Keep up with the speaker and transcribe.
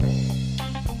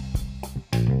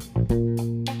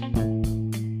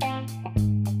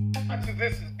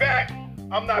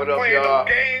I'm not playing no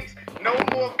games. No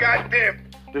more goddamn.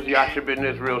 This Yasha been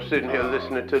Israel sitting here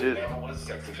listening to this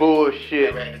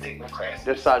bullshit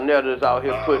that Sarnetta is out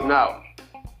here putting out.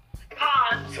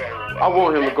 I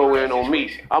want him to go in on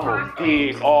me. I'm gonna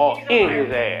dig all in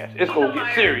his ass. It's gonna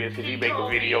get serious if he make a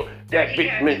video. That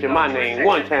bitch mentioned my name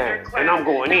one time, and I'm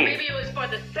going in. Maybe it was for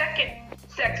the second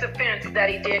sex offense that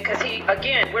he did, because he,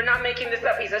 again, we're not making this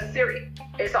up. He's a serial.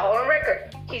 It's all on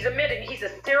record. He's admitted he's a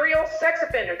serial sex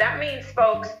offender. That means,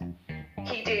 folks,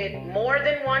 he did more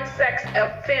than one sex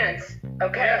offense.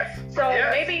 Okay, so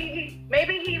maybe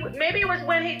it was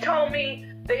when he told me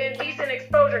the indecent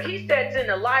exposure. He said it's in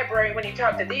the library when he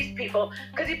talked to these people,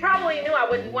 because he probably knew I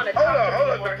wouldn't want to talk to him.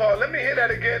 Hold on, DePaul. Let me hear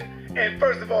that again. And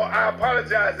first of all, I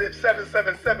apologize if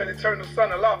 777 Eternal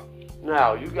Son of Law.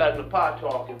 Now, you got Nepal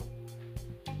talking.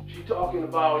 She talking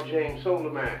about James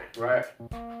Soliman, right?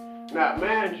 Now,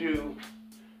 mind you,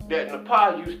 that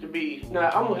Nepal used to be, now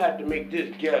I'm going to have to make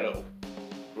this ghetto,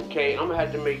 okay? I'm going to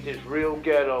have to make this real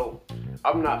ghetto.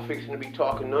 I'm not fixing to be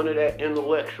talking none of that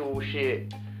intellectual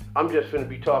shit. I'm just finna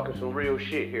be talking some real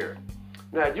shit here.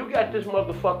 Now, you got this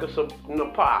motherfucker,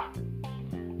 Nepal.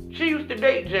 She used to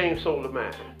date James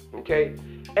Soliman, okay?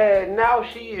 And now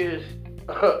she is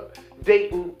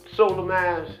dating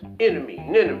Soliman's enemy,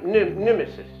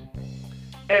 nemesis.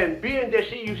 And being that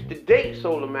she used to date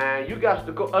Soliman, you got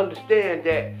to go understand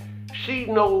that she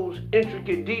knows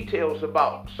intricate details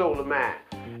about Soliman.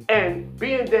 And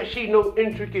being that she knows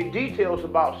intricate details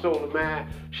about Soliman,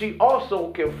 she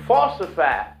also can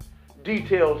falsify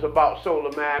details about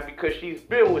Soliman because she's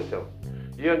been with him.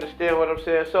 You understand what I'm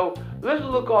saying? So let's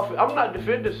look off. I'm not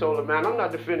defending Soliman. I'm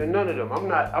not defending none of them. I'm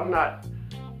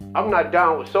not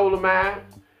down with Soliman.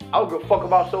 I don't give a fuck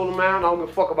about Soliman. I don't give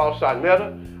a fuck about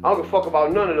Sarnetta. I don't give a fuck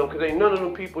about none of them, because ain't none of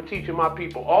them people teaching my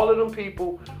people. All of them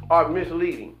people are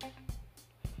misleading.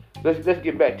 Let's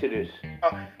get back to this.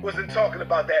 Wasn't talking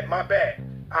about that. My bad.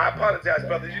 I apologize,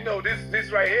 brother. You know, this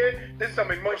right here, this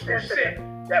some emotional shit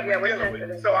that we're dealing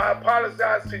with. So I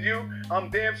apologize to you. I'm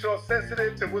damn sure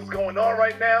sensitive to what's going on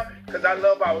right now, because I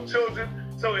love our children.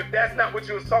 So if that's not what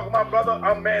you was talking about, brother,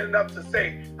 I'm man enough to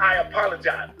say I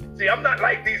apologize. See, I'm not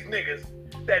like these niggas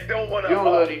that don't want to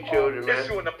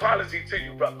issue an apology to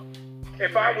you, brother.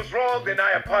 If I was wrong, then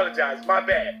I apologize. My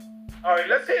bad. All right,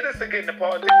 let's hear this again,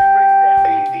 Nepal. The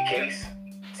case,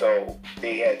 so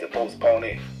they had to postpone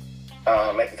it.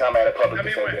 At the time, I had a public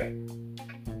defender,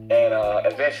 and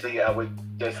eventually I would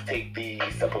just take the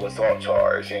simple assault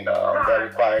charge, and that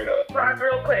required a. Rod,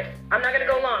 real quick, I'm not gonna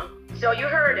go long. So you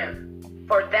heard him.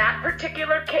 For that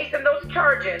particular case and those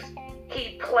charges,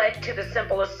 he pled to the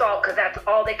simple assault because that's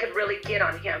all they could really get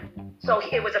on him. So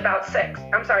it was about sex.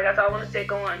 I'm sorry, that's all I want to say.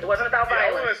 Go on. It wasn't about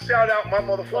violence. I want to shout out my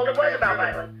motherfucker. Well, it was about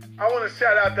violence. I want to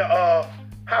shout out the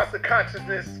House of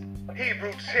Consciousness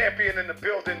Hebrew champion in the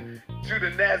building, Judah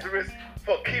Nazareth,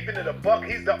 for keeping it a buck.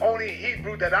 He's the only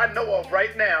Hebrew that I know of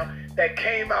right now that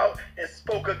came out and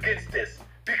spoke against this,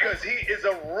 because he is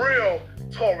a real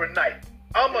Torahite.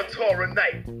 I'm a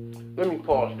Torahite. Let me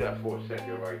pause that for a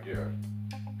second right there.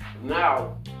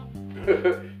 Now,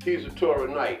 he's a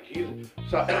Torahite.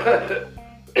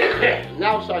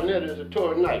 Now Sarnetta is a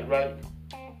Torahite, right?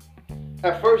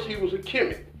 At first he was a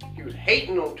Kemet. He was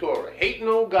hating on Torah, hating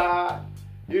on God,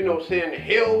 you know, saying the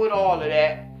hell with all of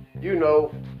that, you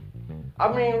know.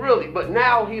 I mean, really, but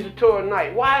now he's a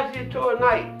Torahite. Why is he a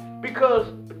Torahite? Because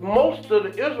most of the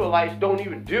Israelites don't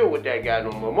even deal with that guy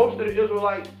no more. Most of the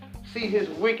Israelites see his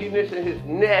wickedness and his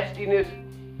nastiness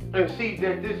and see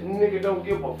that this nigga don't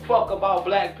give a fuck about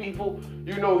black people.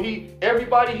 You know,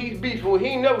 everybody he's beef with, he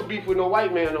ain't never beef with no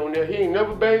white man on there. He ain't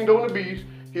never banged on the beast.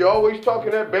 He always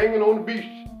talking that banging on the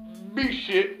beast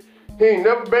shit. He ain't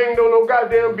never banged on no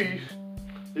goddamn beast.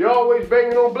 He always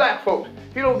banging on black folks.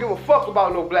 He don't give a fuck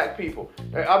about no black people.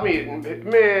 I mean,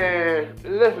 man,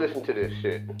 let's listen to this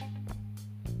shit.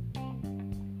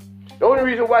 The only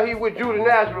reason why he with Judah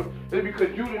Nazareth is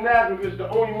because Judah Nazareth is the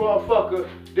only motherfucker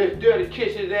that's there to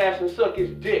kiss his ass and suck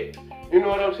his dick. You know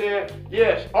what I'm saying?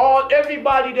 Yes,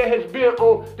 everybody that has been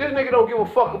on, this nigga don't give a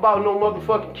fuck about no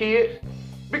motherfucking kids.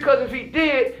 Because if he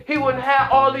did, he wouldn't have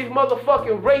all these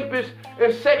motherfucking rapists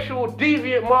and sexual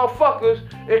deviant motherfuckers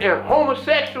and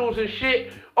homosexuals and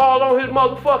shit all on his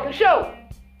motherfucking show.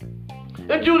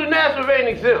 And Judah Nazareth ain't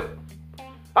exempt.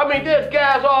 I mean, there's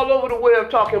guys all over the web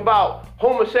talking about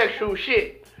homosexual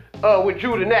shit with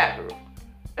Judah Nazareth.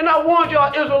 And I warned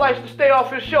y'all Israelites to stay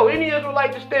off his show. Any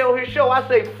Israelite to stay on his show, I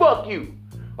say fuck you.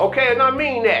 Okay, and I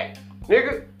mean that.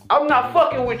 Nigga, I'm not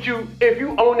fucking with you if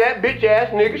you own that bitch ass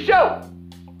nigga show.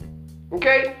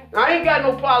 Okay? Now, I ain't got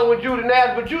no problem with Judah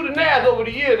Naz, but Judah Naz over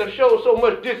the years have showed so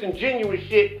much disingenuous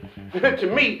shit to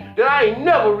me that I ain't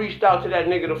never reached out to that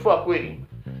nigga to fuck with him.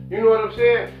 You know what I'm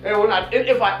saying? And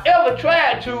if I ever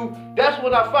tried to, that's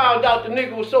when I found out the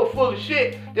nigga was so full of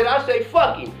shit that I say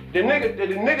fuck him. The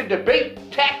nigga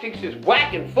debate tactics is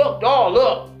whack and fucked all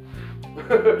up.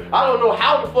 I don't know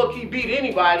how the fuck he beat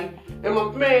anybody. And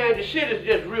man, the shit is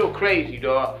just real crazy,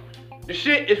 dog. The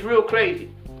shit is real crazy.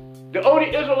 The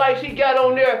only Israelites he got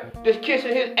on there that's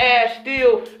kissing his ass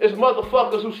still is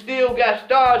motherfuckers who still got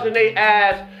stars in their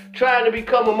eyes trying to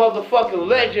become a motherfucking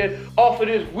legend off of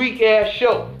this weak ass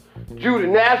show. Judah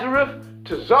Nazareth,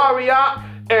 Tazariak,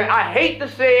 and I hate to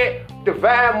say it,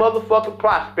 Divine motherfucking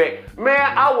Prospect.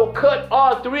 Man, I will cut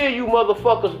all three of you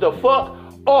motherfuckers the fuck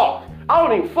off. I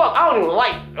don't even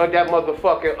like that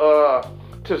motherfucking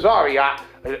Tazariak.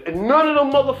 None of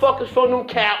them motherfuckers from them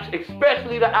caps,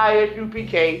 especially the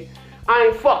ISUPK, I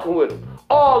ain't fucking with them.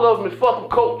 All of them is fucking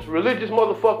cults, religious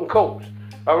motherfucking cults.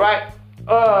 All right?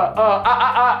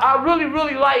 I really,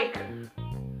 really like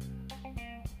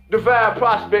Divine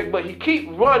Prospect, but he keep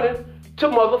running to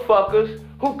motherfuckers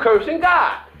who cursing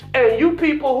God. And you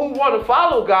people who want to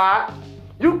follow God,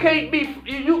 you can't be,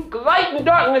 light and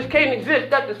darkness can't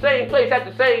exist at the same place at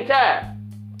the same time.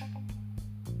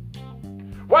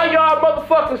 Why y'all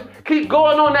motherfuckers keep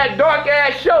going on that dark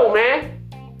ass show, man?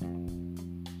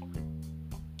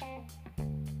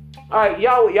 All right,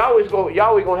 y'all always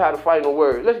gonna have the final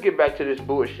word. Let's get back to this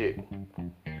bullshit.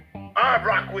 I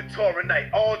rock with Torah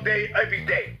Night all day, every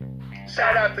day.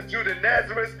 Shout out to Judah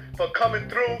Nazareth for coming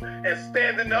through and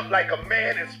standing up like a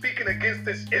man and speaking against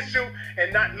this issue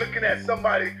and not looking at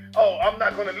somebody, oh, I'm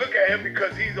not gonna look at him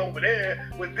because he's over there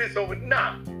with this over.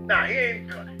 Nah, he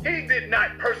did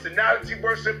not personality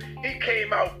worship. He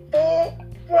came out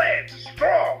full-fledged,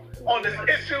 strong on this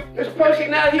issue. It's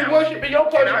personality worship, and your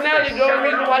personality don't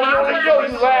mean why he on the show,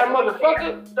 you lying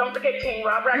motherfucker. Don't forget King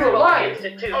Rob Rack. You're lying.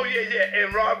 Oh, yeah,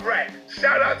 and Rob Rack.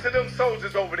 Shout out to them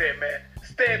soldiers over there, man.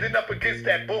 Standing up against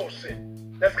that bullshit.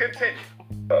 Let's continue.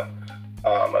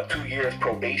 2 years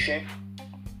probation.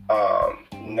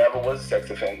 Never was a sex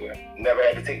offender. Never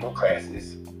had to take no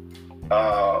classes.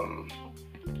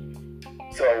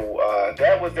 So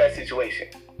that was that situation.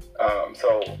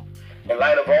 So in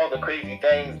light of all the crazy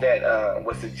things that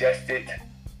was suggested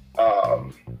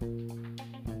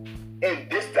in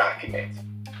this document,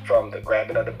 from the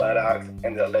grabbing of the buttocks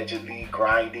and the allegedly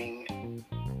grinding,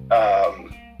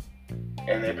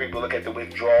 and then people look at the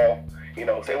withdrawal,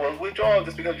 say, well, withdrawal,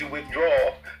 just because you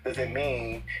withdraw doesn't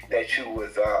mean that you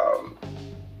was...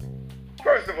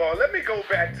 First of all, let me go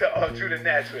back to Judah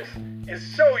Nazareth and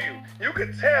show you. You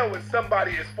can tell when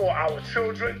somebody is for our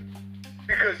children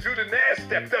because Judah Naz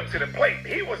stepped up to the plate.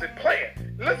 He wasn't playing.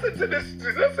 Listen to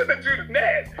Judah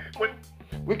Naz.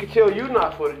 We can tell you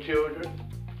not for the children.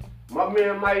 My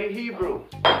man, Mighty Hebrew,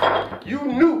 you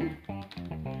knew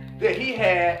that he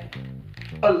had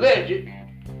alleged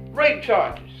rape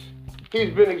charges. He's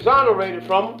been exonerated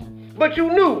from them, but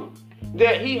you knew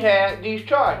that he had these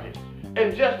charges.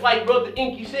 And just like Brother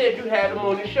Inky said, you had him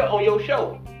on your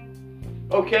show.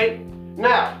 Okay?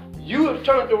 Now, you have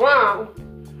turned around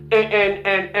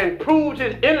and proved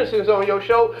his innocence on your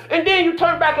show, and then you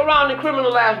turn back around and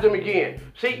criminalize them again.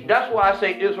 See, that's why I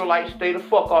say Israelites, stay the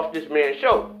fuck off this man's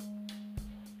show.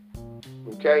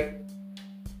 Okay?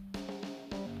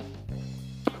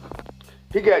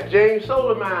 He got James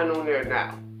Solomon on there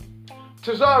now.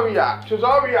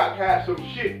 Tazariak has some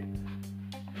shit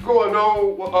going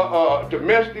on,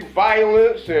 domestic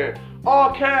violence and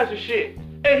all kinds of shit.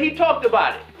 And he talked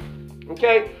about it.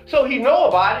 Okay? So he know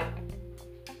about it.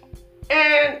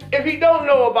 And if he don't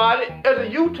know about it, as a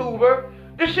YouTuber,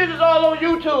 this shit is all on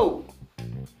YouTube.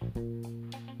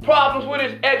 Problems with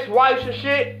his ex-wives and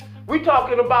shit. We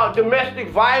talking about domestic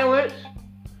violence,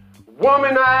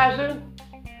 womanizing.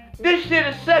 This shit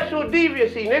is sexual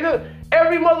deviancy, nigga.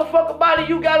 Every motherfucking body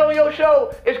you got on your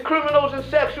show is criminals and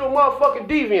sexual motherfucking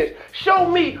deviants. Show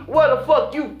me where the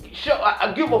fuck you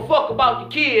I give a fuck about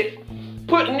the kids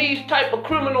putting these type of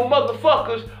criminal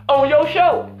motherfuckers on your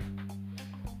show.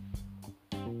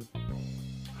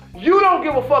 You don't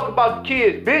give a fuck about the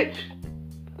kids, bitch.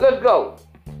 Let's go.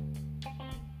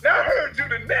 Now I heard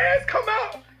Judah Naz come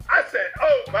out. I said,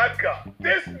 oh my God,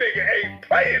 this nigga ain't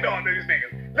playing on these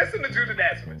niggas. Listen to Judah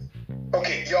Nazareth.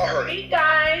 Okay, y'all heard it. Hey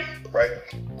guys. Right?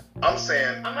 I'm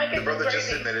saying like the brother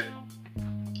just admitted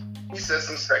he said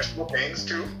some sexual things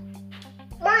to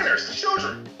minors, to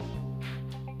children.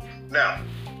 Now,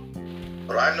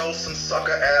 but I know some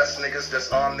sucker ass niggas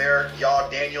that's on there, y'all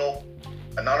Daniel,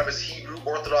 Anonymous Hebrew,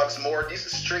 Orthodox Moor, these are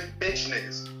straight bitch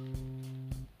niggas.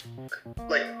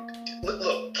 Like,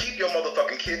 look, keep your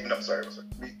motherfucking kids, no, I'm sorry.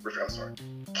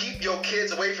 Keep your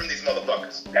kids away from these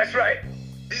motherfuckers. That's right.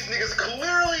 These niggas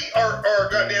clearly are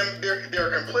goddamn, they're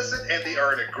complicit and they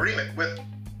are in agreement with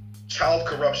child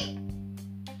corruption.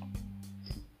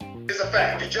 It's a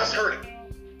fact. You just heard it.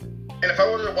 And if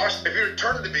I were to watch, if you were to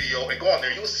turn to the video and go on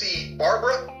there, you'll see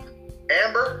Barbara,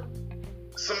 Amber,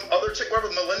 some other chick,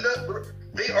 whatever, Melinda.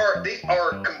 They are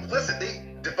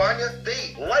complicit. Devanya,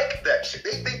 they like that shit.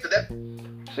 They think that.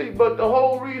 See, but the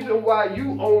whole reason why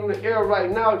you on the air right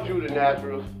now, Judah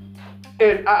Nazareth,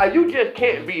 and you just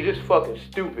can't be this fucking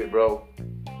stupid, bro.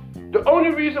 The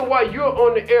only reason why you're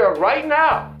on the air right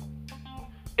now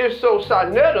is so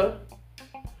Sonetta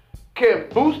can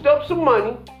boost up some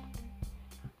money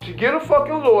to get a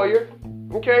fucking lawyer,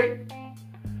 okay,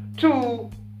 to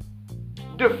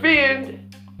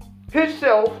defend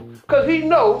himself, because he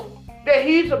knows that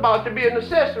he's about to be an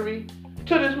accessory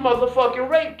to this motherfucking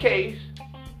rape case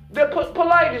that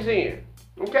Polite is in,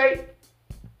 okay?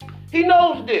 He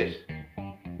knows this.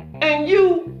 And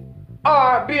you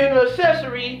are being an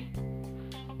accessory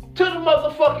to the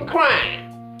motherfucking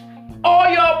crime. All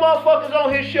y'all motherfuckers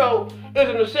on his show is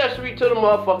an accessory to the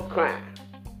motherfucking crime.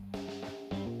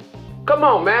 Come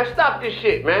on, man. Stop this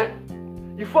shit,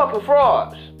 man. You fucking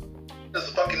frauds. This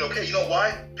is fucking okay. You know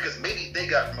why? Because maybe they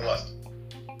got molested.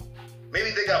 Maybe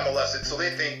they got molested, so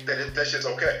they think that that shit's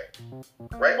okay.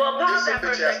 Right? Well, there's some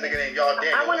bitch ass nigga named y'all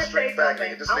Daniel. I want to say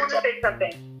something.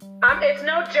 It's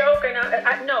no joke, and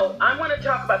I want to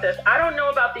talk about this. I don't know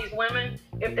about these women,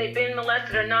 if they've been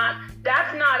molested or not.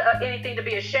 That's not anything to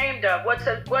be ashamed of. What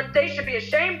they should be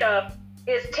ashamed of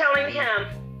is telling him,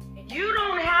 you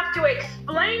don't have to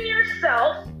explain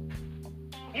yourself.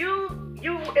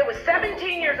 It was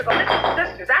 17 years ago. This is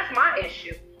sisters. That's my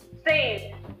issue.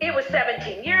 Saying, it was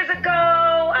 17 years ago.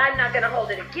 I'm not going to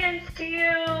hold it against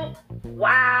you.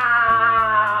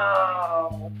 Wow.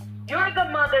 You're the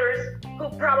mothers who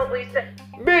probably said,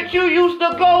 bitch, you used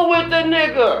to go with the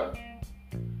nigga.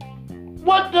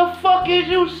 What the fuck is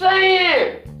you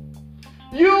saying?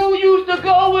 You used to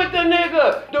go with the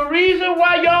nigga. The reason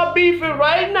why y'all beefing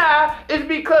right now is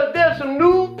because there's some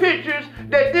new pictures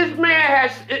that this man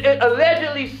has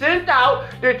allegedly sent out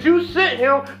that you sent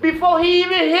him before he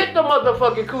even hit the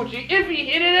motherfucking coochie, if he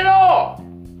hit it at all.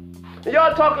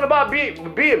 Y'all talking about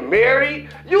being married?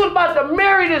 You was about to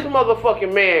marry this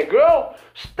motherfucking man, girl.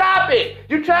 Stop it.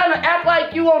 You trying to act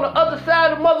like you on the other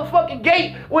side of the motherfucking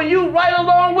gate when you right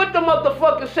along with the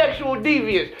motherfucking sexual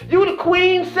deviants. You the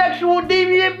queen sexual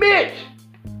deviant bitch.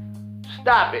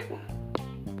 Stop it.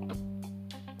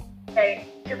 Hey,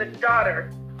 to the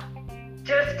daughter,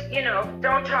 just,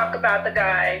 don't talk about the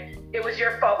guy. It was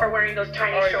your fault for wearing those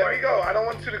tiny shorts. There we go. I don't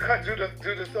want you to do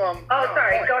this. Sorry.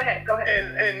 Point. Go ahead.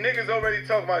 And niggas already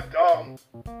talking about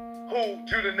who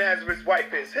Judah Nazareth's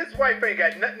wife is. His wife ain't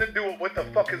got nothing to do with what the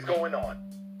fuck is going on.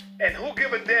 And who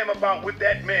give a damn about with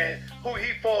that man who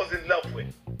he falls in love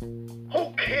with?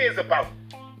 Who cares about it?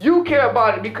 You care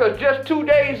about it because just 2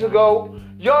 days ago,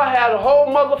 y'all had a whole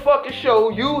motherfucking show,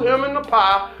 you, him, and the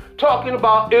pie, talking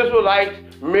about Israelites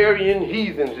marrying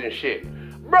heathens and shit.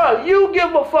 Bruh, you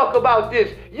give a fuck about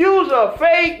this. You's a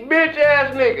fake bitch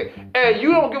ass nigga. And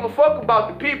you don't give a fuck about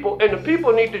the people. And the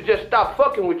people need to just stop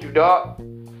fucking with you, dog.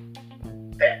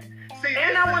 See,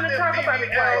 and I want to talk about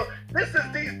it. This is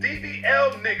these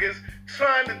DBL niggas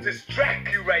trying to distract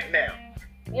you right now.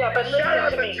 Yeah, but shout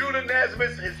out to Judah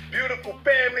Nazareth, his beautiful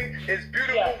family, his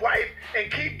beautiful wife,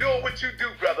 and keep doing what you do,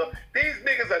 brother. These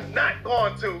niggas are not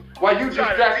going to. Why you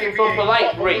distracting from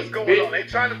polite race, bitch? They're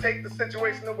trying to take the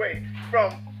situation away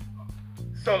from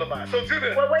Solomon. So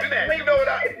Judah, wait, you know what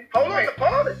hold on,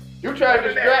 pause. You trying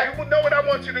to distract? You know what I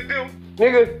want you to do,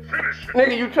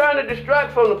 nigga. You trying to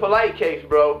distract from the polite case,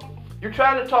 bro? You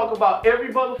trying to talk about every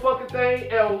motherfucking thing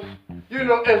else,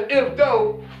 as if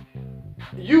though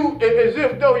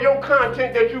your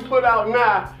content that you put out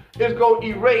now is gonna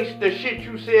erase the shit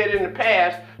you said in the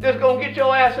past that's gonna get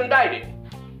your ass indicted.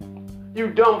 You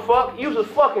dumb fuck. You's a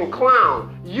fucking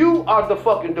clown. You are the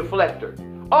fucking deflector.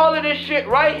 All of this shit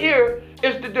right here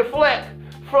is to deflect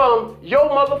from your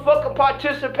motherfucking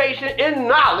participation in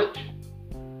knowledge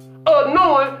of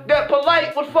knowing that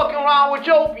Polite was fucking around with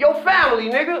your family,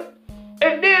 nigga.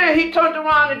 And then he turned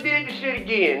around and did the shit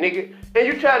again, nigga. And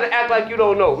you trying to act like you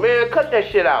don't know. Man, cut that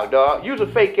shit out, dog. You's a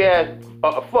fake ass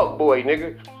fuck boy,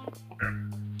 nigga.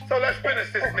 So let's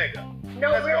finish this nigga.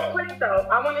 No, real quick though,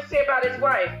 I want to say about his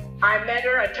wife. I met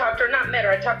her, I talked to her on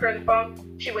the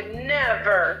phone. She would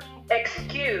never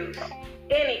excuse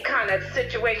any kind of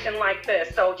situation like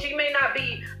this. So she may not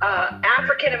be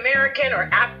African American or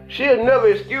she'll never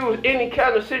excuse any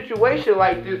kind of situation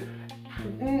like this.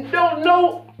 Don't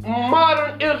know.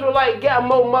 Modern Israelite got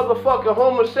more motherfucking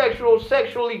homosexual,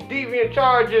 sexually deviant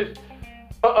charges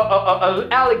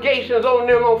allegations on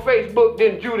them on Facebook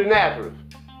than Judah Nazareth.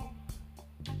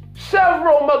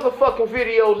 Several motherfucking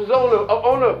videos is on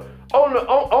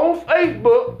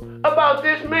Facebook about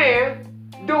this man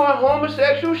doing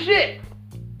homosexual shit.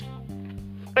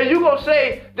 And you gonna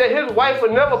say that his wife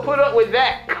would never put up with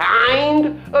that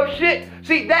kind of shit?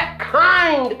 See, that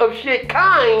kind of shit,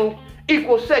 kind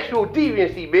equals sexual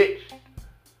deviancy, bitch.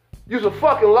 You's a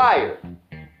fucking liar.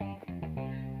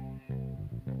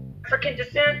 African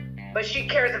descent, but she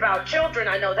cares about children,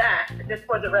 I know that, just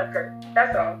for the record.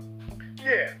 That's all.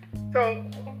 Yeah, so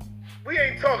we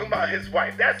ain't talking about his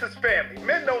wife. That's his family.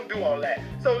 Men don't do all that.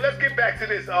 So let's get back to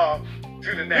this,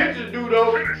 Judah Nazareth. You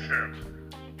do Finish him.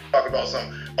 Talk about some,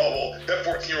 oh, well, that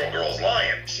 14-year-old girl's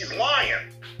lying. She's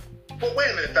lying. Well, wait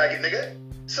a minute, faggot nigga.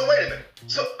 So wait a minute.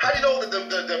 So how do you know that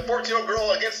the 14-year-old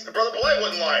girl against Brother Polite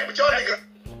wasn't lying? But y'all niggas...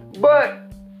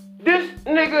 But this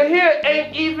nigga here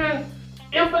ain't even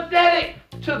empathetic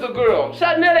to the girl.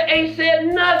 Shanetta ain't said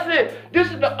nothing.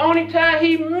 This is the only time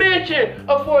he mentioned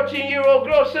a 14-year-old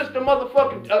girl since the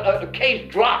motherfucking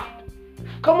case dropped.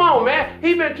 Come on, man.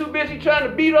 He been too busy trying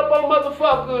to beat up on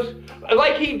motherfuckers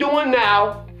like he doing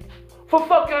now for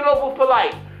fucking over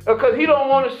Polite. Because he don't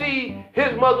want to see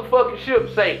his motherfucking ship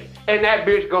sink. And that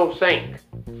bitch gon' sink.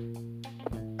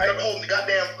 I am holding the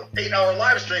goddamn 8-hour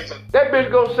live streams. That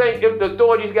bitch gon' sink if the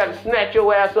authorities gotta snatch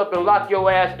your ass up and lock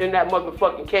your ass in that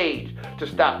motherfucking cage to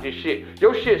stop this shit.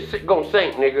 Your shit gon'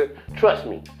 sink, nigga. Trust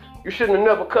me. You shouldn't have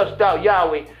never cussed out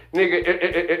Yahweh,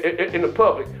 nigga, in the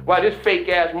public while this fake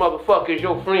ass motherfucker is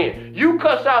your friend. You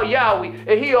cuss out Yahweh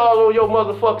and he all on your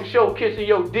motherfucking show kissing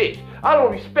your dick. I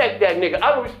don't respect that nigga.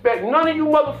 I don't respect none of you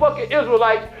motherfucking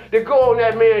Israelites that go on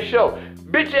that man's show.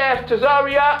 Bitch ass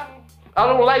Tazariot, I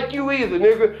don't like you either,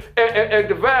 nigga. And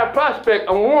Divine Prospect,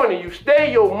 I'm warning you,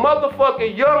 stay your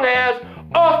motherfucking young ass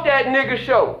off that nigga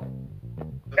show.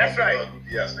 That's right.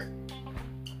 Yes, nigga.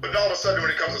 But all of a sudden,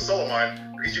 when it comes to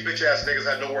Solomon, because you bitch ass niggas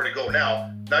had nowhere to go now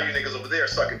you niggas over there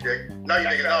sucking dick. Now you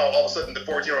niggas, now all of a sudden the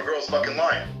 14-year-old girl's fucking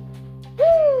lying.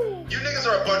 Woo! You niggas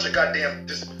are a bunch of goddamn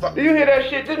just fucking... Do you hear that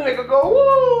shit? This nigga go,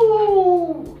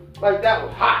 woo! Like that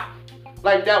was hot.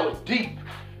 Like that was deep.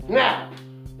 Now,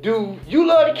 do you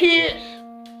love the kids?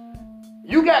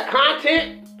 You got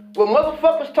content with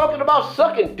motherfuckers talking about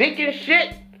sucking dick and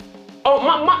shit? Oh,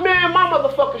 my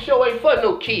motherfucking show ain't for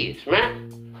no kids,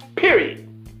 man. Period.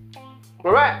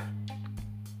 Alright?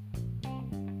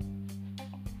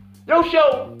 Your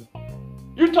show,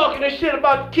 you talking this shit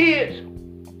about the kids.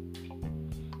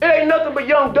 It ain't nothing but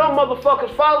young dumb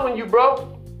motherfuckers following you, bro.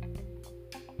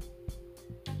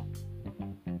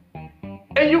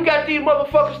 And you got these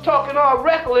motherfuckers talking all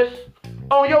reckless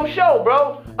on your show,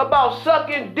 bro, about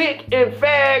sucking dick and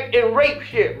fag and rape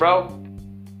shit, bro.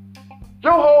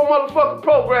 Your whole motherfucking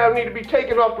program need to be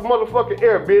taken off the motherfucking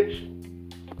air, bitch.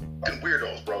 Fucking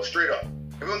weirdos, bro, straight up.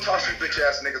 If you don't toss you bitch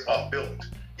ass niggas off buildings,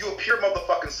 you a pure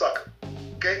motherfucking sucker.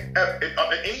 Okay?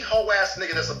 Any hoe ass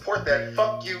nigga that support that,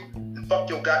 fuck you and fuck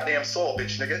your goddamn soul,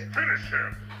 bitch nigga. Finish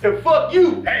him. And fuck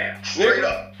you. Damn. Straight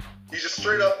up. You just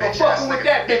straight up bitch I'm ass fucking nigga. with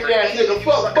that bitch ass nigga.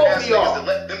 Fuck both of y'all.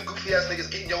 Let them goofy ass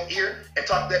niggas get in your ear and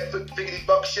talk that figgity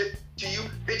fuck shit to you,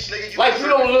 bitch nigga. You like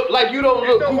you don't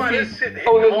look goofy on this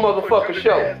motherfucking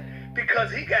show.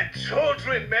 Because he got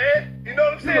children, man. You know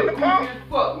what I'm saying? You look goofy as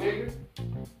fuck, nigga.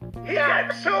 He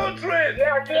got children.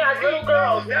 Yeah, little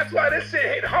girls. That's why this shit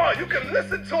hit hard. You can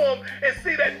listen to him and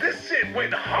see that this shit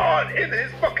went hard in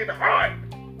his fucking heart.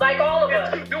 Like all of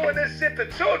us. Keep doing this shit to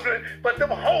children, but them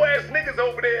hoe ass niggas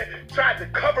over there tried to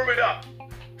cover it up.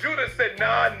 Judah said,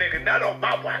 nah, nigga, not on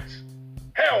my watch.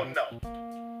 Hell no.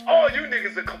 All you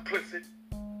niggas are complicit.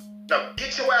 Now,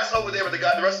 get your ass over there with the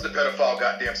rest of the pedophile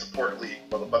goddamn support league,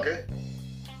 motherfucker.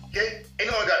 Okay? Ain't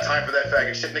no one got time for that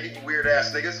faggot shit, nigga, you weird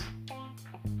ass niggas.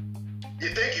 You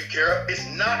think you care? It's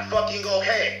not fucking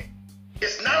okay.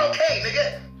 It's not okay,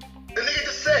 nigga. The nigga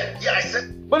just said, yeah, I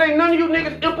said. But ain't none of you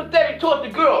niggas empathetic towards the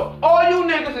girl. All you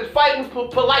niggas is fighting for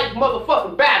Polite's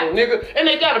motherfucking battle, nigga. And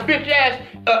they got a bitch ass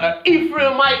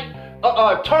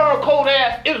Ephraimite, turncoat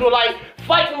ass Israelite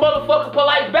fighting motherfucking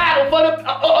Polite battle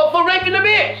for raping the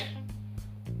bitch.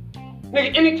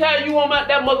 Nigga, anytime you on that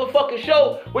motherfucking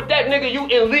show with that nigga, you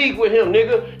in league with him,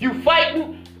 nigga. You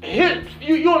fighting.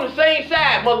 You on the same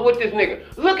side, mother, with this nigga.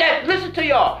 Listen to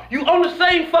y'all. You on the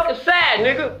same fucking side,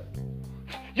 nigga.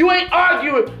 You ain't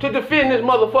arguing to defend this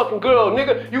motherfucking girl,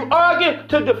 nigga. You arguing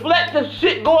to deflect the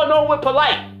shit going on with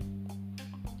Polite.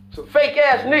 Some fake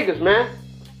ass niggas, man.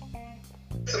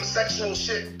 Some sexual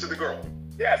shit to the girl.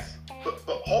 Yes.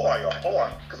 But hold on, y'all. Hold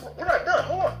on. Because we're not done.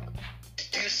 Hold on.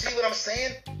 Do you see what I'm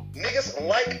saying? Niggas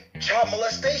like child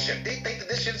molestation. They think that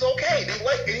this shit's okay. They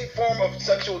like any form of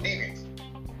sexual deviance.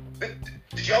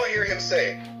 Did y'all hear him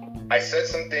say, I said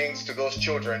some things to those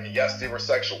children, yes, they were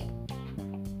sexual?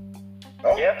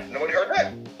 Oh, yeah. Nobody heard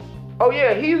that? Oh,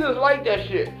 yeah, heathens like that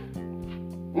shit.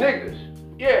 Niggas.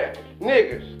 Yeah,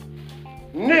 niggas.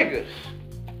 Niggas.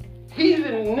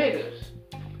 Heathen niggas.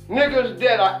 Niggas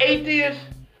that are atheists.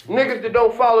 Niggas that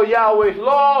don't follow Yahweh's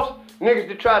laws. Niggas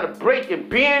that try to break and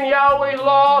bend Yahweh's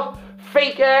laws.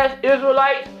 Fake-ass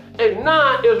Israelites and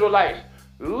non-Israelites.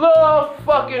 Love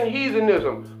fucking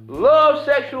heathenism. Love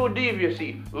sexual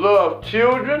deviancy. Love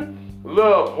children.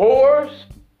 Love whores.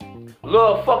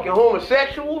 Love fucking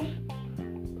homosexuals.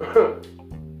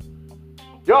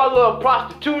 Y'all love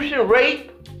prostitution,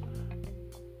 rape,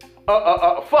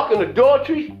 fucking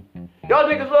adultery. Y'all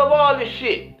niggas love all this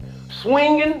shit.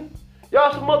 Swinging.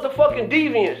 Y'all some motherfucking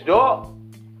deviants, dog.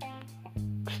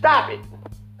 Stop it.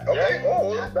 Okay,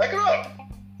 well, back it up.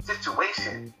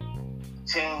 Situation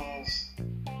changed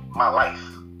my life.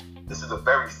 This is a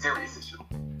very serious issue.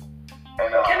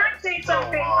 And, can I say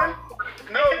something?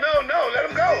 No, let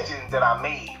him go. The decision that I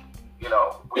made,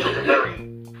 which was a very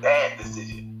bad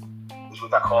decision, which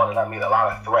was I made a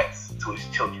lot of threats to his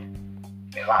children.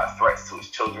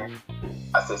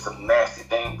 I said some nasty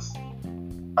things.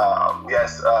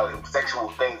 Sexual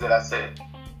things that I said.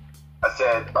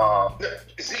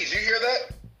 Z, did you hear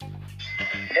that?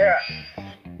 Yeah.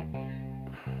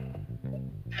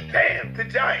 Damn,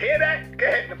 did y'all hear that? Go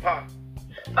ahead, Nepal.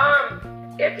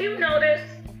 If you notice,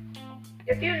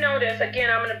 again,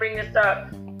 I'm gonna bring this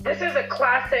up. This is a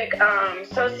classic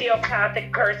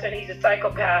sociopathic person. He's a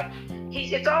psychopath.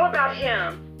 It's all about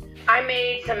him. I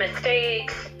made some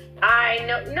mistakes.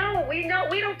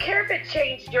 We don't care if it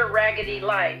changed your raggedy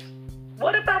life.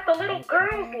 What about the little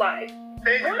girl's life?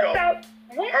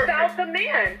 What about the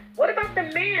man? What about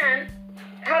the man?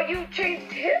 How you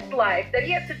changed his life, that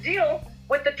he has to deal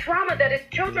with the trauma that his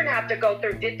children have to go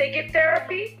through. Did they get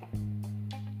therapy?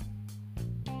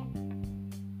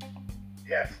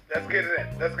 Yes, let's get it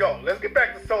in. Let's go. Let's get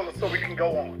back to Solar so we can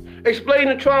go on. Explain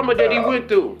the trauma that he went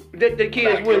through, that the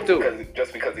kids went through.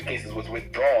 Just because the cases was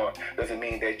withdrawn doesn't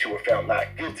mean that you were found not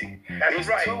guilty. That's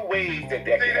right. There's two ways that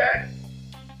can happen.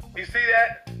 You see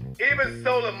that? Even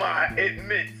Soleiman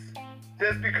admits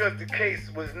just because the case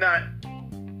was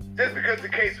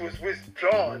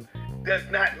withdrawn does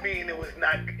not mean it's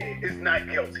not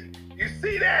guilty. You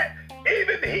see that?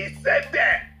 Even he said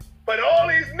that. But all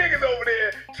these niggas over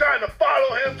there trying to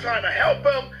follow him, trying to help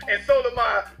him, and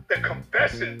Soleiman, the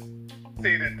confessions.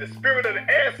 See, the spirit of the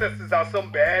ancestors are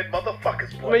some bad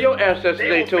motherfuckers, boy. Man, your ancestors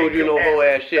ain't told you no whole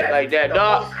ass shit like that,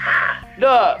 dog.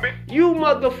 Dog, you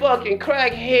motherfucking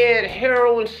crackhead,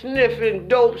 heroin sniffing,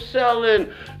 dope selling,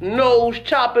 nose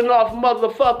chopping off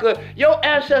motherfucker. Your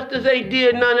ancestors ain't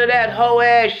did none of that whole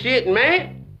ass shit,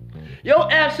 man. Your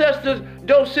ancestors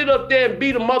don't sit up there and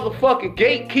be the motherfucking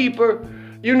gatekeeper,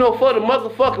 for the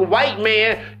motherfucking white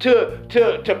man to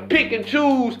pick and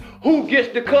choose who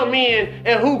gets to come in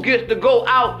and who gets to go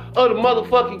out of the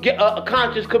motherfucking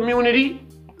conscious community.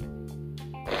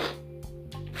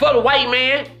 For the white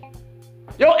man.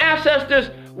 Your ancestors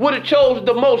would have chose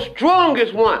the most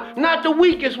strongest one, not the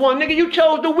weakest one, nigga. You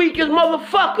chose the weakest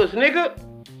motherfuckers, nigga.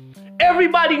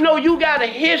 Everybody know you got a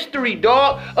history,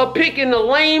 dog, of picking the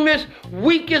lamest,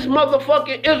 weakest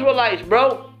motherfucking Israelites,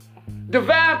 bro.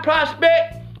 Divine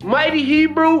Prospect, Mighty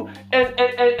Hebrew, and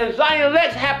Zion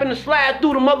Lex happened to slide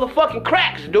through the motherfucking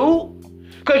cracks,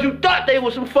 dude. Cause you thought they were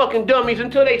some fucking dummies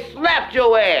until they slapped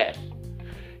your ass.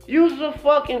 You's a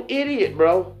fucking idiot,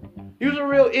 bro. You's a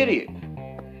real idiot.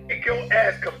 Make your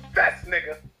ass confess,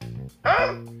 nigga.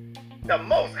 Huh? The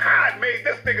Most High made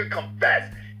this nigga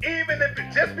confess. Even if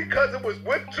just because it was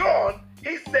withdrawn,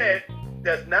 he said,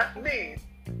 does not mean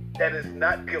that it's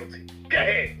not guilty. Go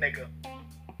ahead, nigga.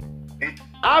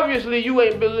 Obviously, you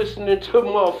ain't been listening to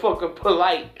motherfucking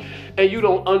Polite, and you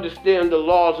don't understand the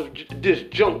laws of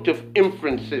disjunctive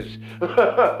inferences.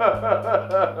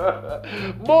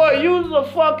 Boy, you's a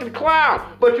fucking clown.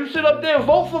 But you sit up there and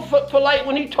vote for Polite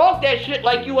when he talk that shit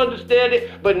like you understand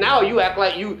it. But now you act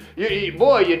like your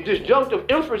disjunctive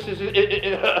inferences,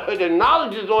 the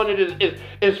knowledge is on it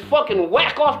is fucking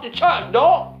whack off the charts,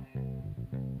 dog.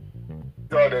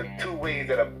 So the two ways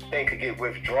that a thing could get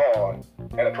withdrawn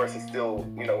and a person still,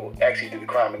 actually did the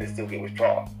crime and it still get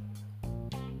withdrawn.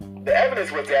 The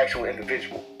evidence was the actual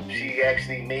individual. She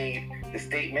actually made the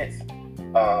statements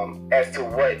as to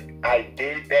what I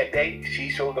did that day. She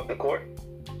showed up to court.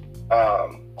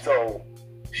 So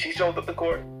she showed up to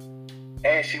court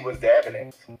and she was the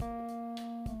evidence.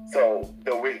 So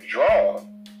the withdrawal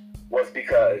was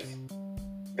because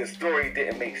the story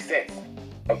didn't make sense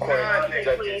according to the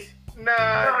judges.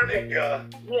 Nah, nigga.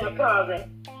 Yeah, pause it.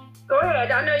 Go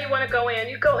ahead. I know you want to go in.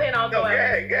 You go in, I'll go in. Go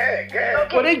ahead. Okay,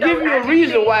 Well, they so give you a as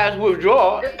reason see, why it's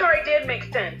withdrawal. the story did make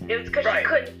sense. It was because she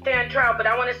couldn't stand trial. But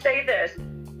I want to say this.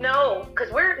 No,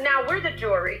 because we're the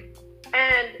jury.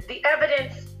 And the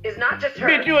evidence is not just her.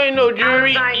 Bitch, you ain't no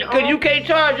jury. Because you can't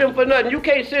charge them for nothing. You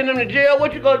can't send them to jail.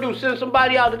 What you gonna do? Send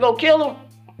somebody out to go kill them?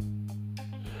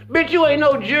 Bitch, you ain't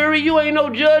no jury. You ain't no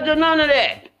judge or none of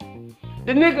that.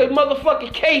 The nigga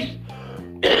motherfucking case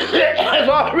has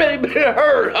already been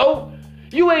heard, ho.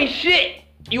 You ain't shit.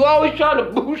 You always trying to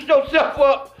boost yourself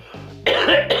up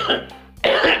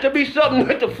to be something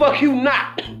that the fuck you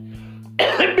not.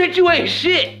 Bitch, you ain't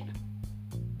shit.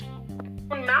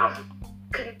 Mouth,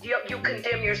 you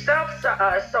condemn yourself,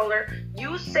 Solar.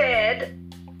 You said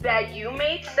that you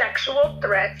made sexual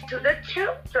threats to the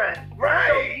children. Right.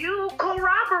 So you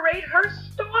corroborate her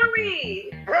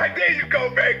story. Right, there you go,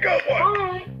 man. Go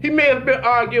on. He may have been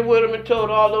arguing with him and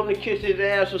told all of them to kiss his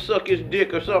ass or suck his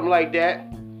dick or something like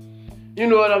that. You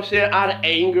know what I'm saying? Out of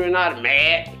anger and out of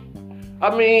mad. I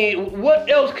mean, what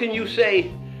else can you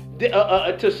say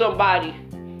to somebody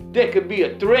that could be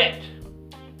a threat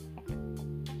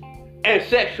and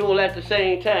sexual at the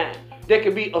same time? That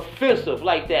could be offensive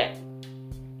like that.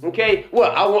 Okay?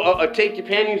 Well, I want to take your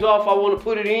panties off. I want to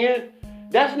put it in.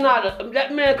 That's not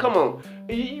that man. Come on,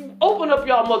 you open up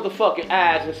y'all motherfucking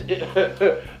eyes.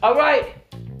 All right.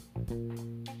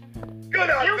 Good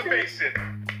observation.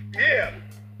 Yeah.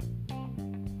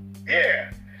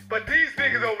 But these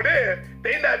niggas over there,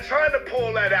 they not trying to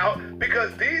pull that out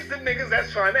because these the niggas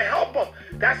that's trying to help them.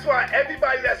 That's why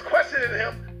everybody that's questioning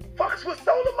him fucks with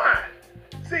Soleimani.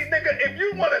 See, nigga, if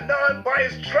you want a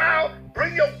non-biased trial,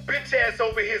 bring your bitch ass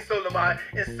over here, Soleimani,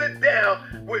 and sit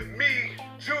down with me,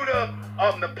 Judah,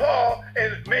 Nepal,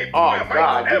 and maybe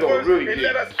Michael Edwards, really and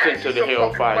let us sent ask to you the some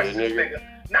hellfire, fucking questions, nigga.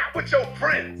 Not with your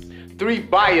friends. Three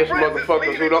biased Friends is motherfuckers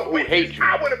leading the who witness. hate you.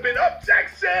 I would have been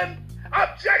Objection,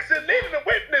 leading the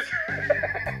witness.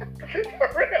 For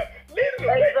real, leading the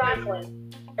witness.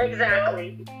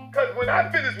 Exactly. Because when I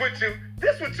finish with you,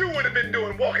 this what you would have been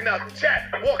doing, walking out the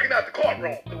chat, walking out the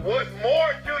courtroom. What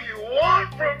more do you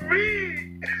want from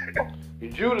me?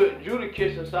 Judah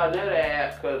kissing Sarnetta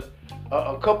ass because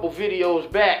a couple videos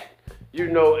back, you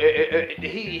know,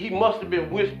 he must have been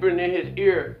whispering in his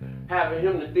ear, having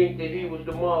him to think that he was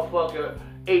the motherfucker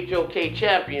HOK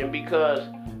champion because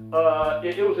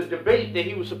it was a debate that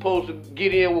he was supposed to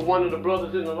get in with one of the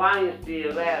brothers in the Lions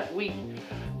Den last week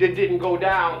that didn't go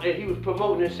down, and he was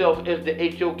promoting himself as the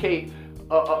HOK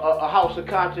a House of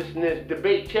Consciousness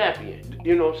debate champion.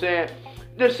 You know what I'm saying?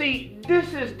 Now, see,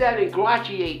 this is that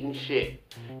ingratiating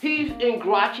shit. He's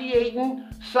ingratiating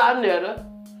Sarnetta.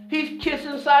 He's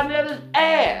kissing Sarnetta's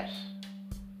ass.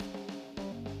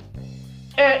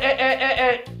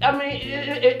 And I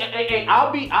mean,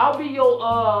 I'll be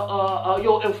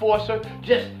your enforcer.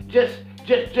 Just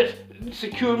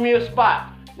secure me a spot.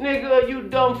 Nigga, you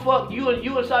dumb fuck. You and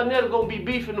Sarnetta gonna be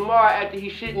beefing tomorrow after he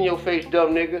shit in your face,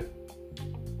 dumb nigga.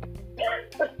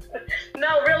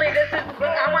 No, really, this is,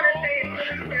 I want to say it's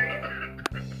really serious.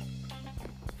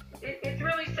 It's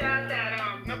really sad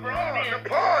that,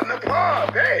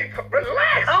 Nepal, hey,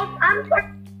 relax. Oh, I'm sorry.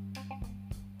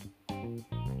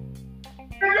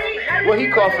 What he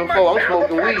coughing for? I'm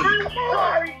smoking weed. I'm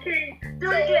sorry, King.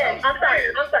 Do it again. I'm sorry.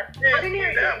 I didn't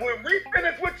hear you. Now, when we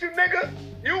finish with you, nigga,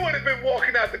 you would have been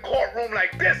walking out the courtroom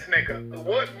like this, nigga.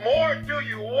 What more do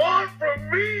you want from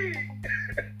me?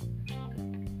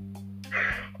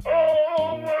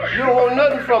 Oh my God. You don't want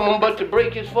nothing from him but to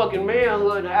break his fucking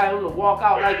manhood and have him to walk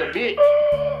out like a bitch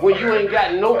when you ain't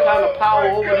got no kind of power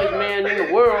over this man in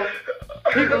the world.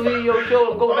 He can leave your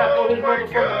show and go back on his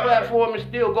motherfucking platform and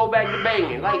still go back to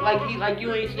banging like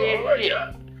you ain't saying shit.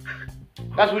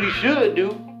 That's what he should do.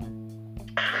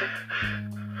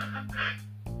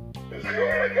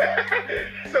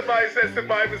 Somebody said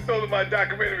Survivor Soleimani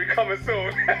documentary coming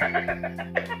soon.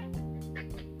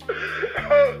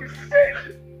 Oh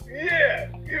shit! Yeah,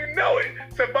 you know it.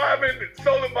 Surviving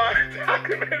Soleimani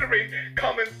documentary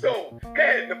coming soon. Go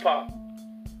ahead, Nepal.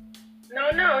 No,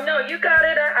 you got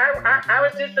it. I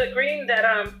was just agreeing that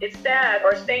it's sad,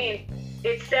 or saying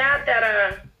it's sad that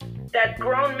that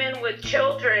grown men with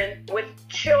children,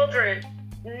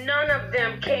 none of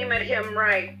them came at him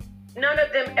right. None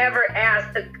of them ever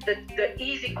asked the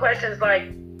easy questions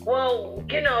like, well,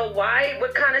 you know, why?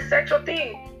 What kind of sexual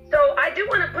thing? So I do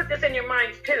want to put this in your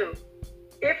minds too.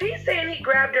 If he's saying he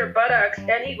grabbed her buttocks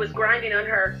and he was grinding on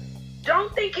her,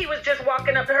 don't think he was just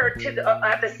walking up to her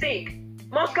at the sink.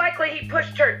 Most likely he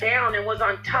pushed her down and was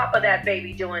on top of that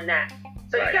baby doing that.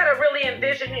 So you gotta really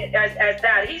envision it as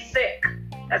that. He's sick.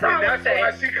 That's all I'm saying.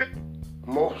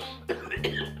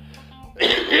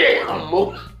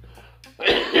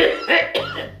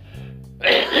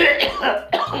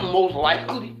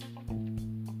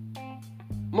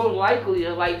 Most likely,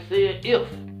 is like saying if.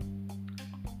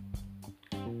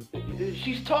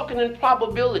 She's talking in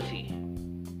probability.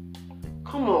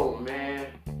 Come on, man.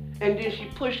 And then she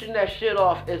pushing that shit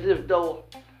off as if though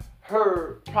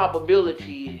her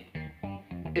probability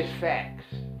is facts.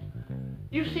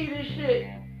 You see this shit?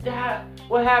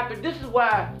 What happened? This is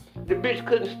why the bitch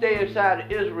couldn't stay inside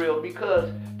of Israel,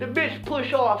 because the bitch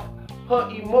pushed off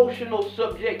her emotional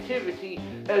subjectivity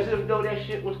as if though that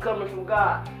shit was coming from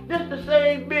God. This the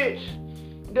same bitch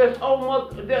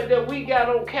that we got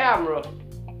on camera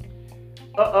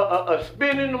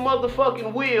spinning the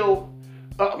motherfucking wheel,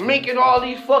 making all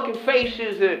these fucking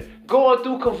faces and going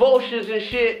through convulsions and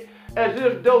shit, as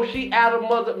if though she Madam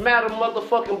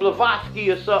motherfucking Blavatsky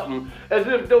or something, as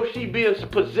if though she being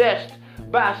possessed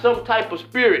by some type of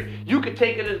spirit. You can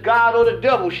take it as God or the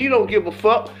devil. She don't give a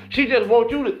fuck. She just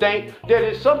wants you to think that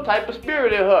it's some type of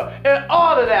spirit in her. And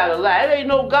all of that a lie. It ain't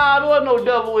no God or no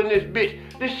devil in this bitch.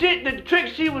 The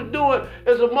trick she was doing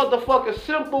is a motherfucking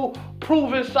simple,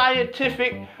 proven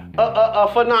scientific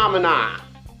phenomenon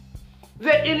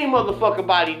that any motherfucking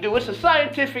body do. It's a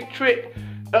scientific trick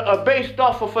based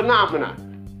off a phenomenon.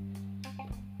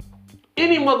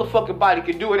 Any motherfucking body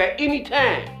can do it at any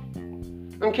time.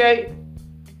 Okay?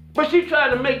 But she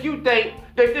trying to make you think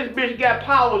that this bitch got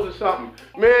powers or something.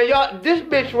 Man, y'all, this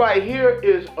bitch right here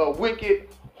is a wicked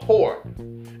whore.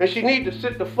 And she need to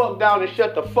sit the fuck down and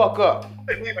shut the fuck up.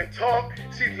 Didn't even talk.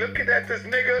 She's looking at this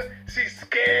nigga. She's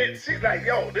scared. She's like,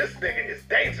 yo, this nigga is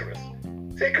dangerous.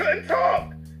 She couldn't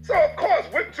talk. So, of course,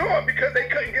 withdrawn because they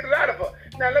couldn't get it out of her.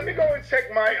 Now, let me go and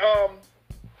check my,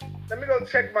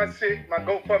 shit, my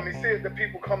GoFundMe, see if the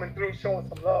people coming through showing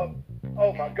some love.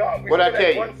 Oh, my God. What'd I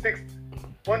tell you?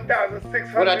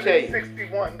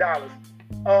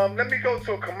 $1,661. Let me go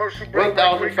to a commercial break.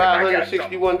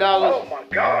 $1,561. Oh my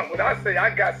God! When I say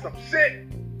I got some shit,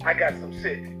 I got some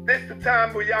shit. This is the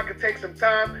time where y'all can take some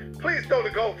time. Please throw the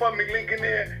GoFundMe link in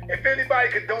there. If anybody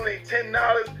could donate $10,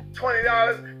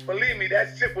 $20, believe me,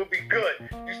 that shit will be good.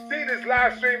 You see this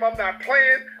live stream? I'm not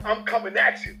playing. I'm coming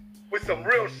at you with some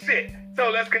real shit.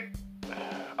 So let's get.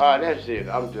 Alright, that's it.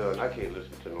 I'm done. I can't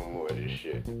listen to no more of this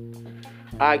shit.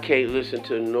 I can't listen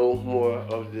to no more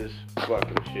of this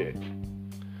fucking shit.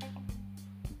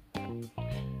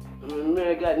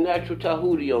 Man, got Natural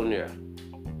Tahuti on there.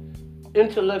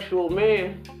 Intellectual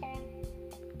man.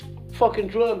 Fucking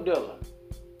drug dealer.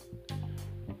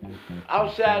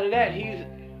 Outside of that, he's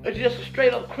just a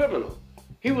straight up criminal.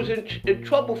 He was in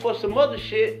trouble for some other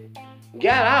shit,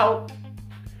 got out,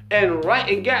 and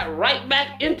got right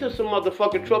back into some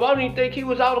motherfucking trouble. I don't even think he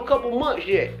was out a couple months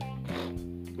yet.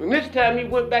 And this time he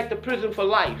went back to prison for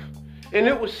life. And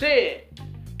it was said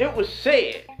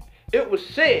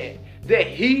that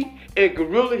he and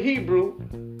Gorilla Hebrew,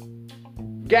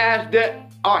 guys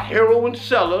that are heroin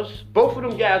sellers, both of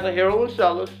them guys are heroin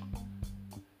sellers,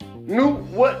 knew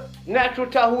what Natural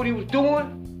Tahuti was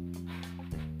doing,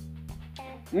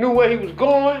 knew where he was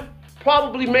going,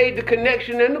 probably made the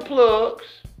connection and the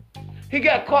plugs. He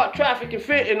got caught trafficking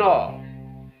fentanyl.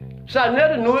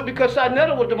 Sarnetta knew it because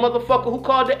Sarnetta was the motherfucker who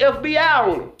called the FBI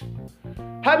on him.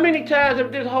 How many times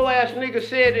have this whole ass nigga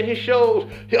said in his shows,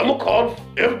 hey, I'm gonna call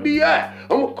the FBI, I'm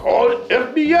gonna call the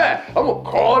FBI, I'm gonna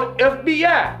call the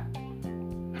FBI.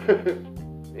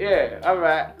 Yeah,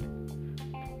 alright.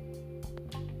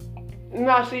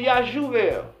 Nasia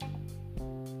Jouvel.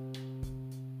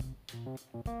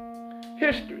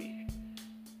 History.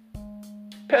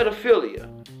 Pedophilia.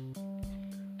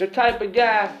 The type of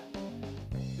guy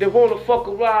that wanna fuck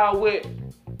around with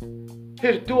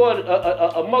his daughter,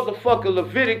 a motherfucker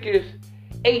Leviticus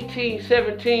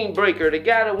 18:17 breaker, the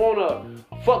guy that wanna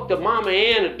fuck the mama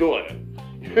and the daughter.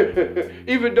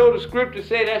 Even though the scriptures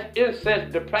say that's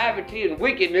incest, depravity, and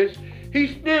wickedness, he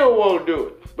still won't do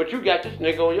it. But you got this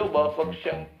nigga on your motherfucking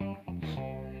show.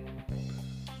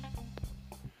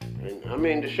 And, I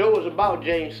mean, the show is about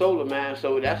James Solar, man,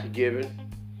 so that's a given.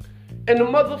 And the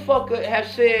motherfucker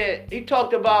has said, he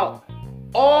talked about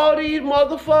all these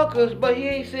motherfuckers, but he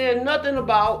ain't saying nothing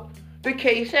about the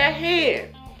case at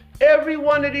hand. Every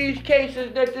one of these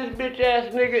cases that this bitch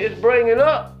ass nigga is bringing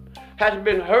up has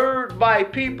been heard by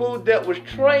people that was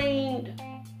trained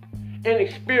and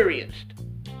experienced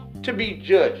to be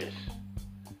judges.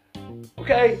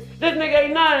 Okay? This nigga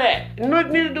ain't none of that.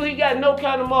 Neither do he got no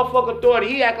kind of motherfucking authority.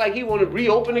 He act like he want to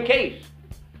reopen the case.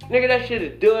 Nigga, that shit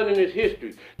is done in his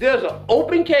history. There's an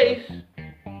open case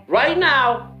right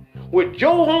now with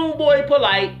your homeboy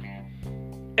Polite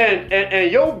and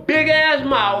your big ass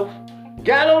mouth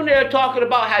got on there talking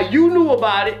about how you knew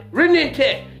about it.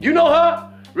 Renintech, you know her?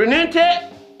 Renente,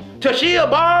 Tashia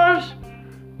Barnes.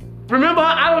 Remember her?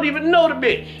 I don't even know the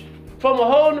bitch from a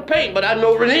hole in the paint, but I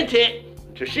know Renente,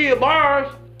 Tashia Barnes,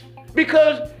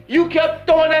 because you kept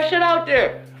throwing that shit out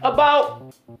there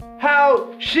about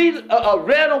how she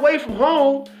ran away from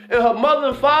home and her mother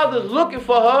and father's looking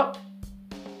for her.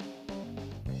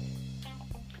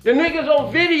 The niggas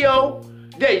on video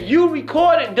that you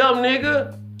recorded, dumb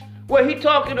nigga, where he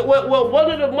talking, well, one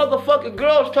of the motherfucking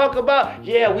girls talk about,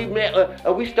 yeah, we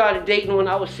met, we started dating when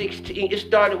I was 16. It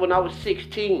started when I was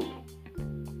 16.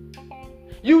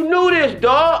 You knew this,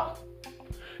 dog.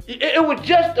 It was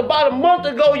just about a month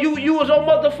ago you was on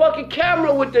motherfucking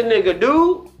camera with the nigga,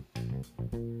 dude.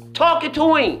 Talking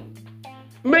to him.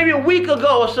 Maybe a week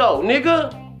ago or so,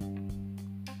 nigga.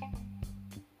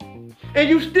 And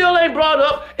you still ain't brought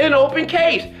up an open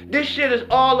case. This shit is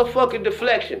all a fucking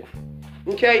deflection.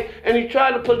 Okay? And he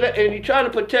trying to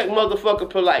protect motherfucker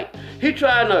Polite. He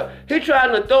trying to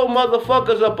throw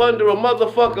motherfuckers up under a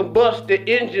motherfucking bus the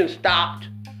engine stopped.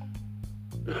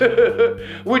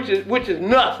 which is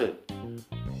nothing.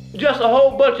 Just a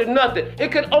whole bunch of nothing.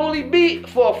 It could only be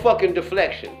for a fucking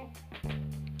deflection.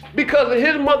 Because of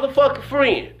his motherfucking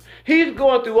friend. He's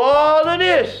going through all of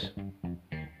this.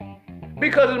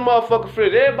 Because of his motherfucking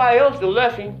friend. Everybody else that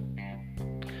left him.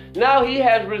 Now he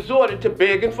has resorted to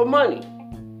begging for money.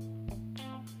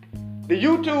 The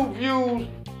YouTube views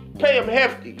pay him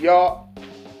hefty, y'all.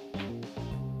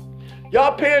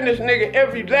 Y'all paying this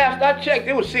nigga last I checked,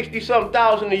 it was 60-something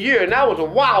thousand a year, and that was a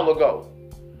while ago.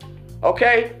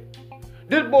 Okay?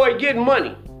 This boy getting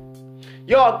money.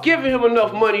 Y'all giving him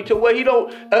enough money to where he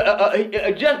don't,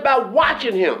 just by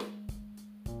watching him.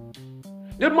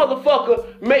 This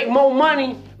motherfucker make more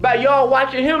money by y'all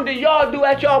watching him than y'all do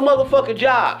at y'all motherfucking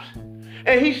jobs.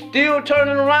 And he's still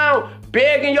turning around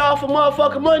begging y'all for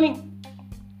motherfucking money.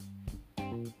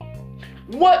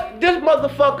 What this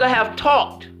motherfucker have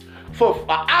talked for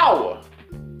an hour,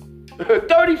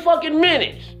 30 fucking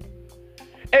minutes,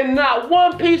 and not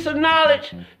one piece of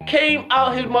knowledge came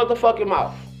out his motherfucking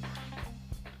mouth.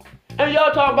 And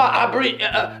y'all talking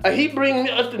about he bringing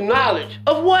us the knowledge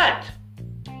of what?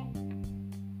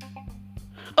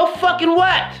 Of fucking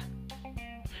what?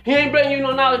 He ain't bringing you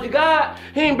no knowledge of God.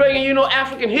 He ain't bringing you no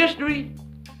African history.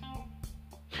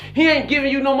 He ain't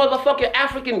giving you no motherfucking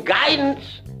African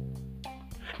guidance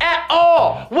at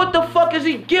all. What the fuck is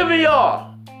he giving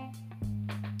y'all?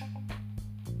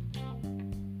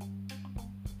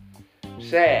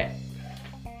 Sad.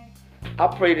 I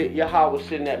pray that Yahweh will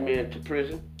send that man to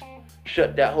prison.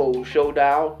 Shut that whole show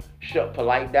down. Shut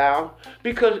Polite down.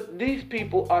 Because these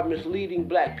people are misleading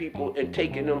black people and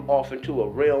taking them off into a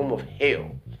realm of hell.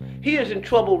 He is in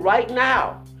trouble right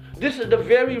now. This is the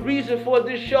very reason for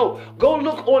this show. Go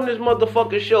look on this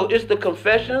motherfucking show. It's the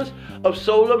Confessions of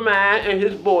Solar Man and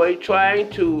his boy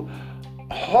trying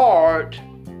hard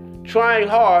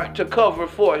to cover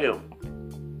for him.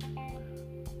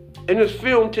 And it's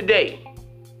filmed today.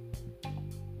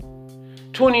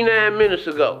 29 minutes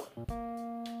ago.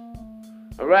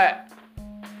 Alright?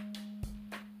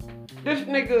 This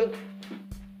nigga,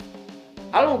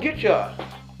 I don't get y'all.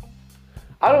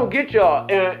 I don't get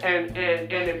y'all. And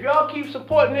if y'all keep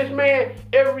supporting this man,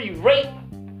 every rape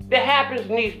that happens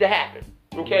needs to happen.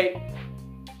 Okay?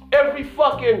 Every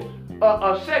fucking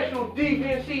sexual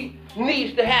deviancy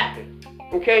needs to happen.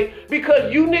 Okay?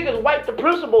 Because you niggas wiped the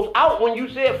principles out when you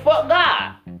said fuck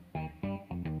God.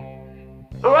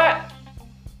 Alright?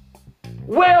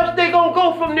 Where else they gonna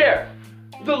go from there?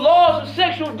 The laws of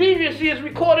sexual deviancy is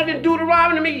recorded in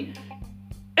Deuteronomy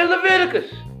and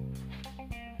Leviticus.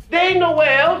 They ain't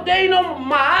nowhere else. They ain't no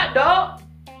mod, dog.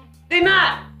 They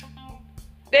not.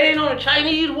 They ain't on the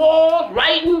Chinese walls,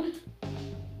 writings.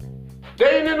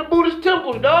 They ain't in the Buddhist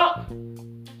temples, dog.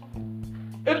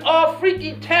 It's all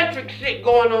freaky tantric shit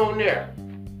going on there.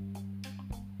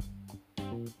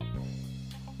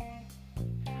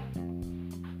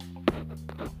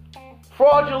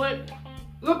 Fraudulent.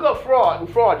 Look up fraud and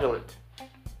fraudulent.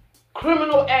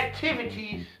 Criminal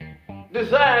activities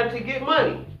designed to get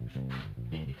money.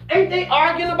 Ain't they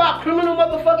arguing about criminal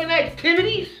motherfucking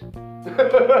activities?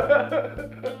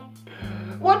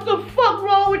 What the fuck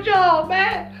wrong with y'all,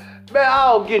 man? Man,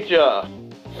 I'll get y'all.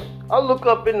 I'll look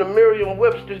up in the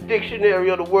Merriam-Webster's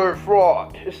dictionary of the word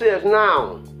fraud. It says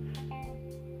noun.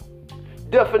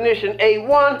 Definition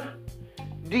A1,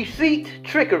 deceit,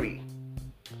 trickery.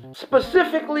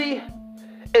 Specifically,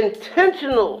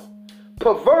 intentional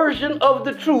perversion of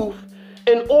the truth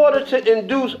in order to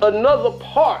induce another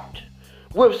part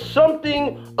with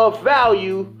something of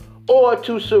value or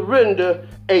to surrender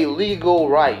a legal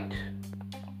right.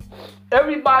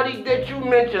 Everybody that you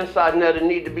mentioned, Sarnetta,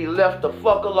 need to be left the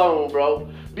fuck alone, bro.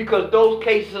 because those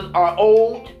cases are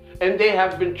old and they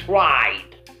have been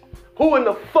tried. Who in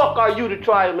the fuck are you to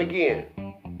try them again?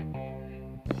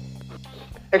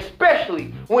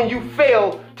 Especially when you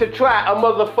fail to try a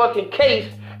motherfucking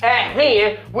case at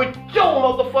hand with your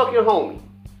motherfucking homie.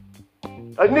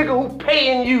 A nigga who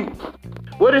paying you.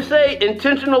 What it say?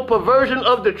 Intentional perversion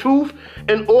of the truth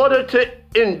in order to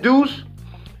induce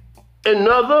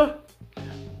another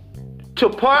to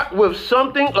part with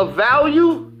something of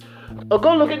value? Or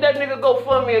go look at that nigga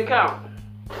GoFundMe account.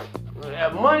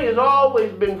 Money has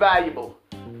always been valuable.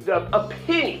 A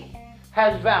penny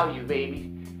has value, baby.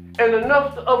 And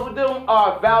enough of them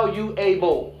are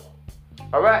valuable.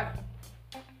 Alright?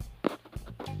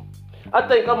 I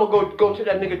think I'm gonna go to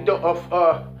that nigga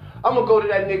I'm gonna go to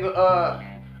that nigga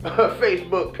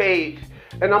Facebook page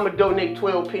and I'm gonna donate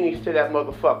 12 pennies to that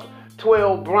motherfucker.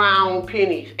 12 brown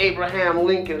pennies, Abraham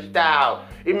Lincoln style,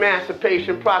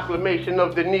 Emancipation Proclamation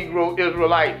of the Negro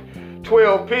Israelites.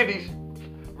 12 pennies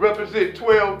represent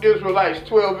 12 Israelites,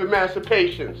 12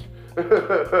 emancipations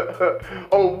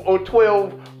on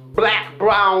 12 black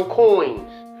brown coins.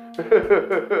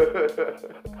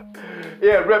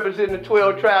 Yeah, representing the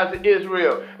 12 tribes of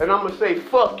Israel. And I'm gonna say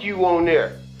fuck you on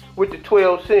there with the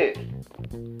 12 cents.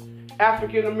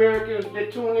 African Americans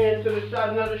that tune in to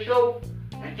another show,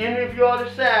 and even if you all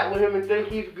decide with him and think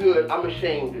he's good, I'm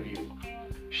ashamed of you.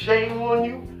 Shame on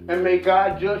you, and may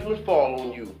God's judgment fall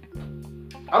on you.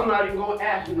 I'm not even gonna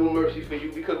ask for no mercy for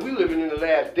you because we living in the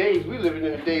last days. We living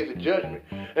in the days of judgment.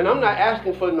 And I'm not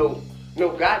asking for no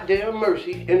goddamn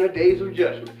mercy in the days of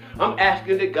judgment. I'm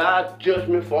asking that God's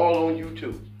judgment fall on you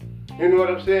too. You know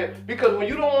what I'm saying? Because when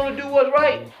you don't want to do what's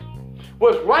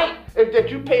right is that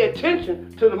you pay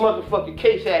attention to the motherfucking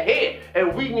case at hand,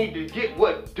 and we need to get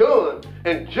what's done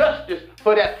and justice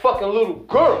for that fucking little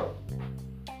girl.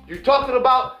 You talking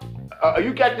about,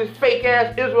 you got this fake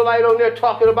ass Israelite on there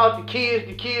talking about the kids,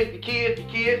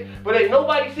 but ain't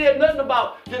nobody said nothing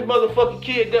about this motherfucking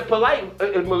kid that Polite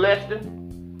is molesting.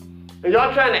 And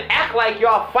y'all trying to act like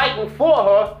y'all fighting for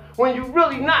her when you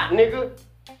really not, nigga.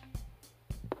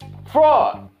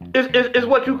 Fraud is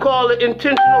what you call the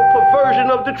intentional perversion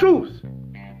of the truth.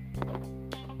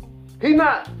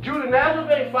 Judah Nazareth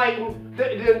ain't fighting.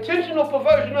 The intentional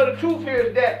perversion of the truth here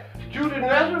is that Judah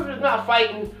Nazareth is not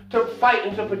fighting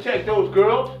to protect those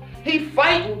girls. He's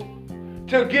fighting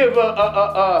to give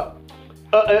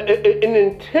an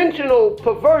intentional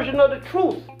perversion of the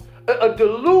truth. A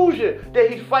delusion that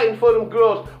he's fighting for them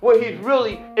girls when he's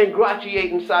really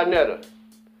ingratiating Sarnetta.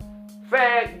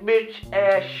 Fag, bitch,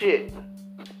 ass shit.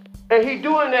 And he's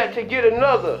doing that to get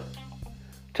another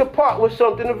to part with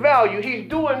something of value. He's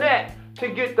doing that to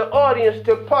get the audience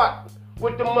to part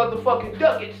with the motherfucking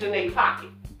ducats in their pocket.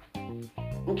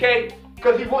 Okay?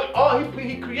 Because he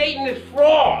creating this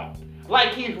fraud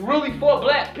like he's really for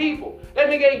black people. That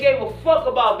nigga ain't gave a fuck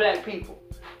about black people.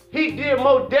 He did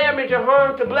more damage and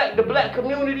harm to the black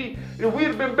community than we'd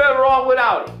have been better off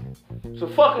without him. It's a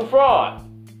fucking fraud.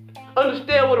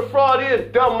 Understand what a fraud is,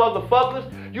 dumb motherfuckers.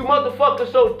 You motherfuckers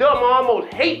so dumb, I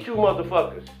almost hate you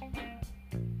motherfuckers.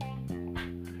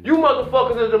 You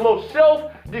motherfuckers are the most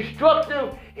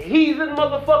self-destructive, heathen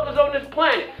motherfuckers on this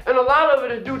planet. And a lot of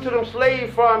it is due to them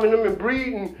slave farming, them and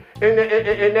breeding, and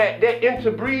that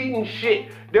interbreeding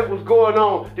shit that was going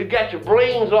on that got your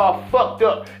brains all fucked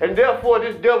up. And therefore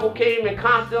this devil came and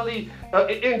constantly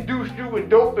induced you with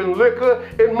dope and liquor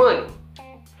and money.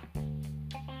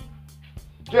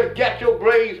 Just got your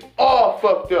brains all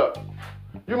fucked up.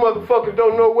 You motherfuckers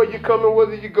don't know where you're coming,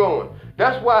 whether you're going.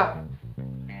 That's why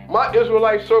my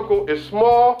Israelite circle is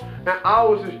small and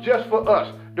ours is just for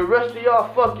us. The rest of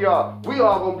y'all, fuck y'all. We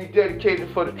all gonna be dedicated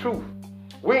for the truth.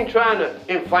 We ain't trying to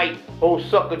invite old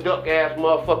sucker duck ass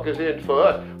motherfuckers in for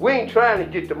us. We ain't trying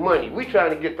to get the money. We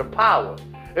trying to get the power.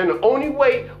 And the only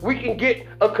way we can get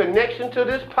a connection to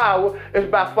this power is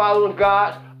by following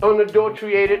God's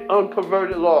unadulterated,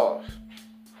 unperverted laws.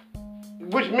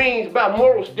 Which means by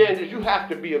moral standards, you have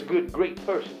to be a good, great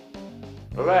person.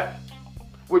 All right?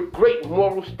 With great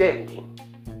moral standing.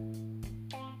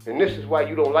 And this is why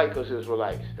you don't like us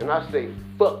Israelites. And I say,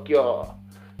 fuck y'all.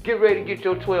 Get ready to get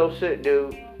your 12 cent,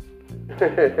 dude.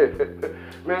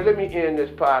 Man, let me end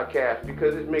this podcast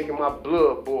because it's making my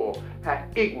blood boil how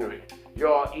ignorant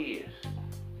y'all is.